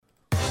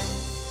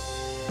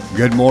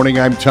Good morning,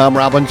 I'm Tom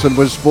Robinson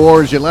with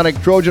Sports. The Atlantic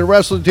Trojan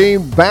Wrestling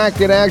Team back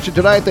in action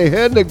tonight. They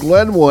head to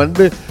Glenwood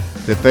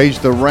to face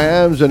the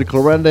Rams and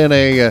Clarinda in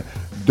a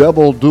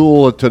double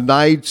duel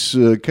tonight's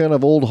kind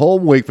of old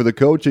home week for the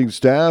coaching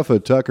staff.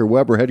 Tucker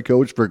Weber, head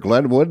coach for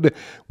Glenwood,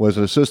 was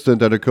an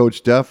assistant under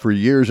Coach Duff for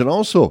years, and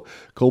also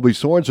Colby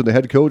Sorensen, the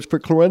head coach for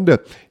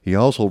Clarinda. He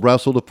also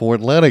wrestled for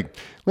Atlantic.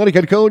 Atlantic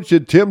head coach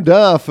Tim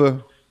Duff.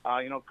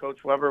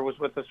 Coach Weber was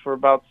with us for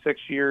about 6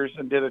 years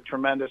and did a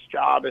tremendous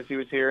job as he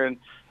was here, and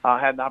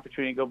had an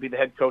opportunity to go be the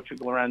head coach at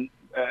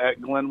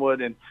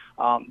Glenwood, and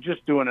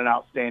just doing an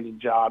outstanding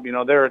job.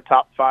 They're a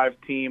top 5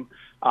 team.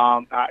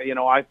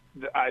 I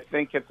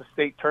think at the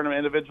state tournament,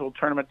 individual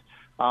tournament,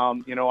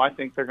 I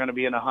think they're going to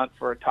be in a hunt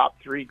for a top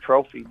 3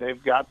 trophy.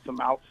 They've got some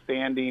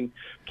outstanding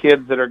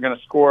kids that are going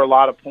to score a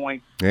lot of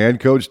points. And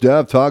Coach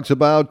Duff talks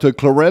about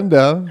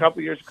Clarinda. A couple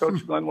of years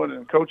coaching Glenwood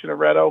and coaching at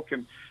Red Oak,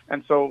 and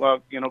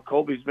so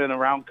Colby's been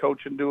around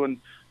coaching, doing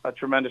a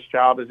tremendous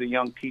job as a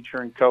young teacher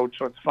and coach.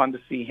 So it's fun to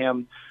see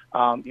him,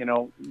 getting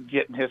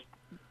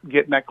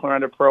that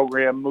Clarinda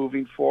program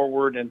moving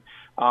forward, and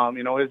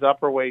his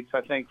upper weights. I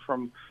think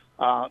from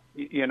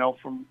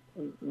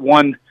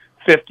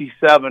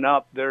 157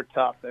 up, they're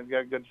tough. They've got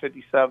a good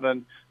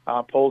 57.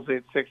 Polsey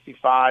at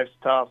 65 is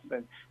tough,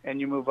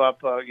 and you move up.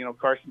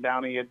 Carson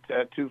Downey at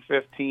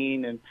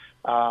 215, and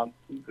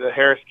the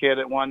Harris kid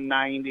at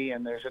 190,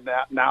 and there's a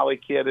Nally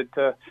kid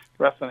at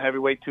wrestling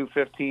heavyweight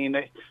 215.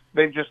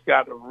 They've just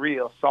got a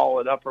real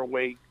solid upper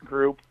weight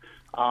group,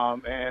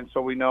 and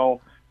so we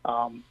know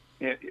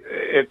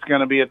it's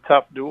going to be a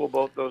tough duel.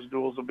 Both those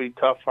duels will be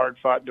tough,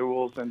 hard-fought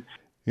duels, and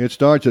it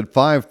starts at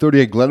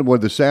 5:30 at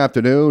Glenwood this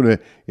afternoon.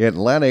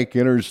 Atlantic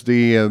enters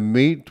the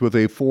meet with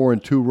a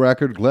 4-2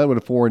 record.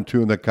 Glenwood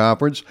 4-2 in the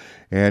conference,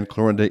 and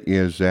Clarinda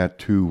is at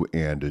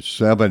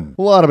 2-7.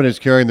 Audubon is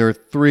carrying their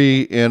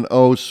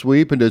 3-0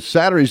 sweep into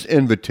Saturday's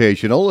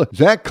Invitational.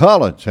 Zach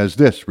Collins has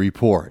this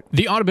report.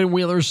 The Audubon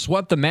Wheelers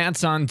swept the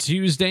mats on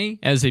Tuesday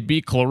as they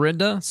beat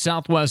Clarinda,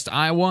 Southwest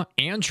Iowa,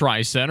 and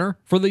Tri-Center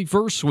for the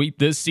first sweep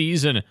this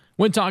season.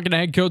 When talking to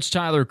head coach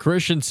Tyler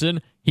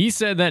Christensen, he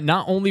said that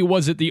not only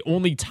was it the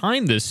only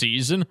time this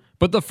season,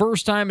 but the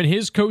first time in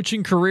his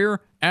coaching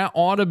career at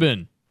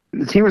Audubon.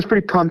 The team was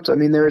pretty pumped. I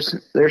mean, there's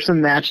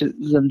some matches,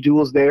 some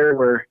duels there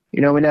where, we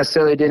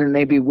necessarily didn't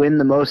maybe win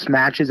the most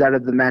matches out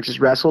of the matches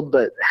wrestled,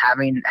 but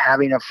having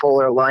a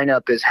fuller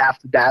lineup is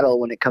half the battle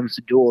when it comes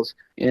to duels.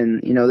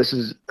 And, this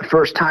is the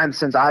first time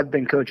since I've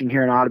been coaching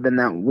here in Audubon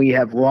that we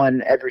have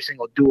won every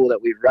single duel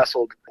that we've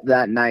wrestled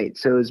that night.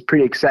 So it was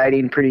pretty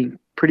exciting, pretty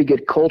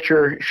good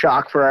culture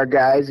shock for our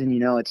guys, and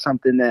it's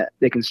something that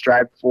they can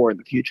strive for in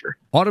the future.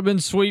 Audubon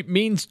sweep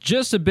means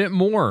just a bit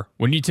more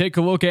when you take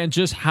a look at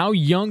just how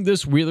young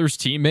this Wheelers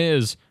team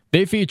is.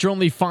 They feature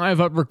only 5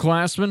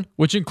 upperclassmen,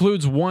 which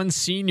includes 1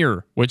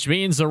 senior, which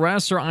means the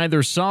rest are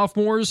either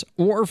sophomores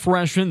or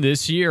freshmen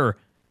this year.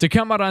 To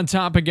come out on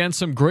top against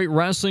some great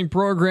wrestling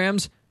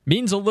programs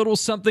means a little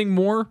something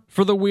more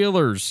for the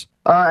Wheelers.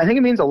 I think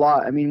it means a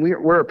lot. I mean,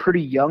 we're a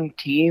pretty young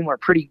team. We're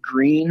pretty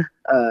green.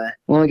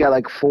 We only got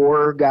like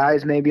 4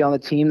 guys maybe on the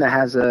team that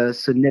has a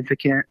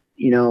significant,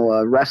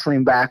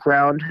 wrestling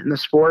background in the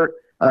sport.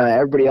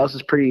 Everybody else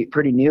is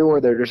pretty new, or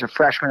they're just a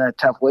freshman in a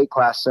tough weight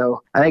class.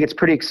 So I think it's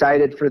pretty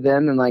excited for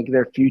them and like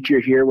their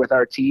future here with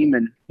our team,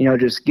 and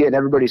just getting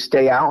everybody to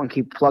stay out and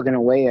keep plugging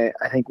away.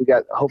 I think we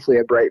got hopefully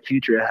a bright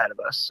future ahead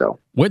of us. So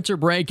winter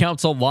break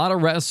helps a lot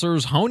of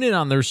wrestlers hone in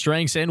on their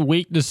strengths and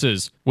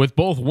weaknesses. With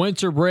both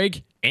winter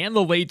break and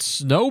the late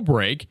snow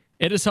break,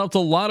 it has helped a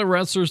lot of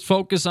wrestlers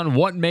focus on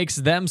what makes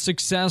them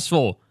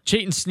successful.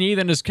 Chayton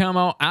Sneathen has come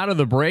out of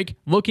the break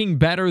looking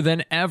better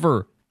than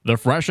ever. The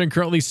freshman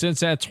currently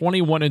sits at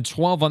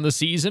 21-12 on the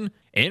season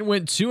and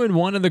went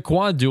 2-1 in the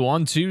quad duel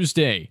on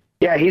Tuesday.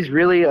 Yeah, he's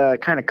really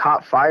kind of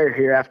caught fire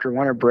here after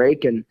winter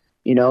break, and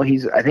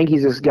I think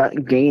he's just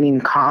gaining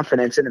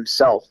confidence in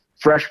himself.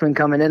 Freshman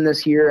coming in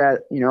this year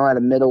at a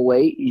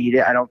middleweight,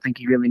 I don't think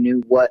he really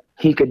knew what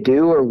he could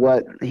do or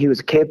what he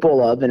was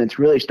capable of, and it's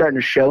really starting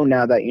to show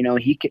now that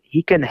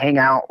he can hang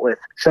out with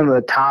some of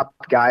the top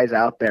guys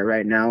out there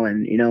right now.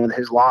 And with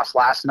his loss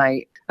last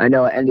night, I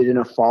know it ended in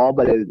a fall,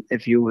 but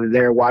if you were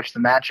there watch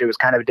the match, it was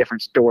kind of a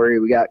different story.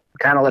 We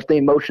kind of let the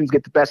emotions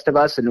get the best of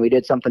us, and we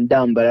did something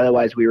dumb, but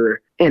otherwise we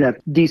were in a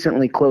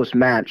decently close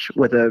match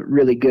with a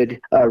really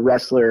good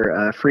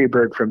wrestler,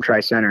 Freeberg from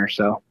Tri-Center.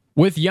 So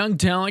with young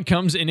talent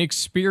comes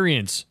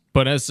inexperience.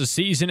 But as the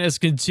season has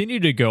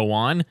continued to go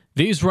on,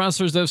 these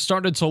wrestlers have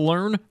started to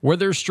learn where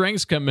their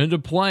strengths come into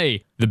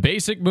play. The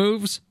basic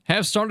moves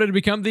have started to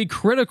become the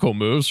critical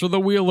moves for the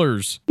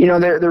Wheelers.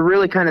 They're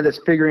really kind of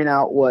just figuring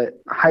out what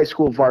high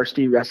school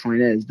varsity wrestling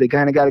is. They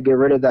kind of got to get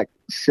rid of that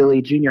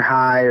silly junior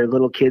high or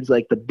little kids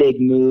like the big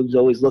moves,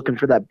 always looking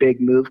for that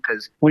big move,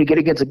 because when you get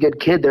against a good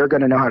kid, they're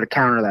going to know how to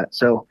counter that.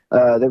 So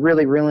they're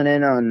really reeling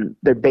in on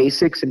their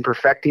basics and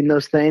perfecting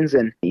those things,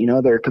 and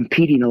they're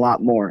competing a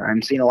lot more.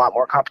 I'm seeing a lot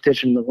more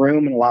competition in the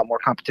room and a lot more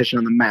competition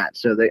on the mat,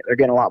 so they're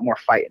getting a lot more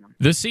fight in them.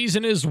 The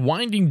season is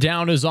winding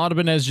down as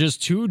Audubon has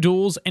just 2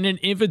 duels and an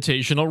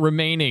invitational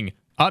remaining.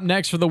 Up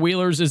next for the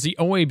Wheelers is the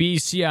OAB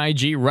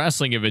CIG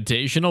Wrestling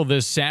Invitational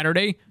this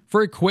Saturday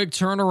for a quick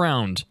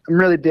turnaround. I'm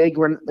really big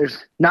when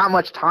there's not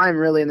much time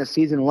really in the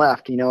season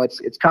left. You know, it's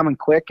coming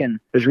quick, and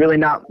there's really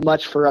not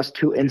much for us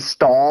to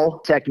install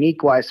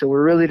technique-wise. So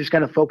we're really just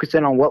going to focus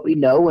in on what we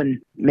know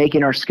and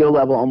making our skill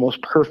level almost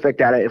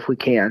perfect at it if we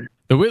can.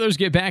 The Wheelers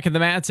get back in the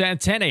mats at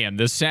 10 a.m.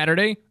 this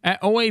Saturday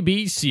at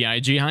OAB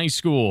CIG High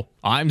School.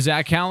 I'm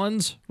Zach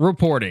Collins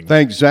reporting.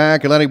 Thanks,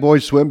 Zach. Atlantic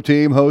Boys Swim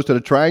Team hosted a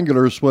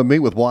triangular swim meet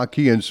with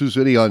Waukee and Sioux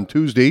City on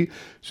Tuesday.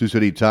 Sioux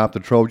City topped the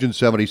Trojans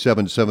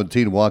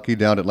 77-17. Waukee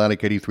down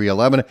Atlantic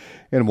 83-11.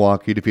 And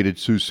Waukee defeated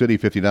Sioux City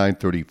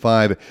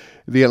 59-35.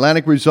 The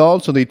Atlantic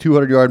results on the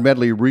 200-yard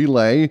medley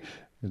relay.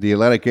 The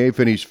Atlantic A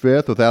finished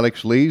fifth with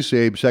Alex Lee,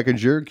 Abe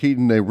Seckinger,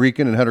 Keaton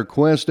Rican, and Hunter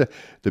Quist.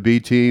 The B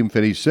team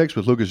finished sixth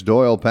with Lucas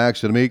Doyle,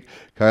 Paxton Meek,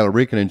 Kyler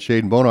Rican, and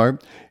Shaden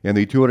Bonart. In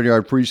the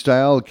 200-yard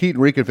freestyle, Keaton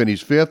Rican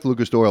finished fifth,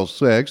 Lucas Doyle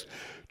sixth.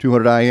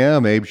 200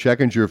 IM, Abe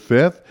Seckinger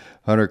fifth,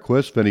 Hunter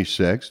Quist finished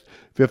sixth.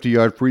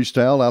 50-yard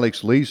freestyle,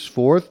 Alex Lee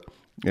fourth,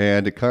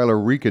 and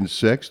Kyler Rican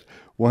sixth.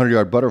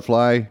 100-yard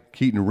butterfly,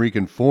 Keaton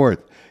Rican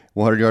fourth.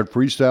 100-yard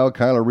freestyle,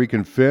 Kyler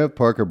Rican fifth,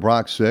 Parker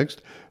Brock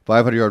sixth.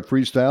 500-yard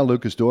freestyle,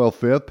 Lucas Doyle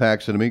fifth,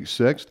 Paxton Meek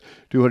sixth.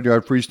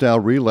 200-yard freestyle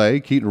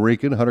relay, Keaton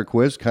Rican, Hunter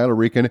Quist, Kyler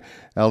Rican,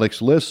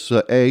 Alex Liss.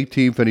 A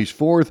team finished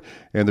fourth,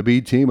 and the B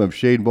team of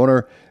Shaden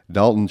Bonner,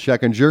 Dalton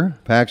Scheckinger,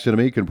 Paxton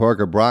Meek, and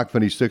Parker Brock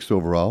finished sixth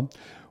overall.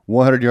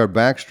 100-yard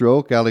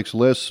backstroke, Alex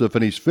Liss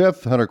finished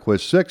fifth, Hunter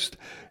Quist sixth,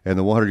 and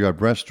the 100-yard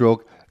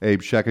breaststroke,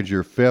 Abe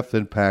Scheckinger fifth,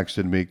 and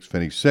Paxton Meek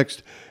finished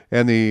sixth.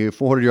 And the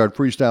 400-yard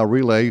freestyle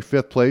relay,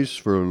 fifth place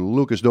for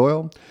Lucas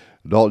Doyle,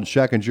 Dalton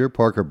Scheckinger,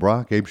 Parker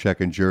Brock, Abe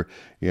Scheckinger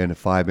in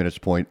 5 minutes,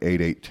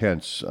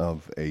 0.88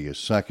 of a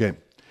second.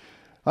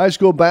 High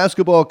school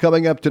basketball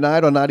coming up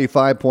tonight on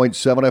 95.7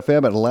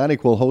 FM.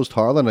 Atlantic will host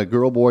Harlan, a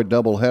girl-boy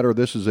doubleheader.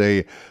 This is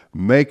a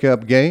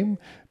makeup game.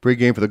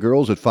 Pre-game for the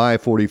girls at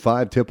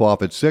 5:45,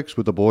 tip-off at 6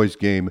 with the boys'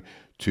 game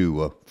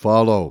to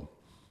follow.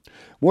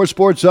 More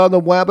sports on the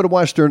web at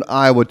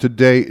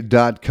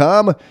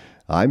WesternIowaToday.com.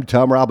 I'm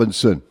Tom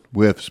Robinson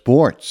with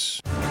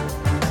sports.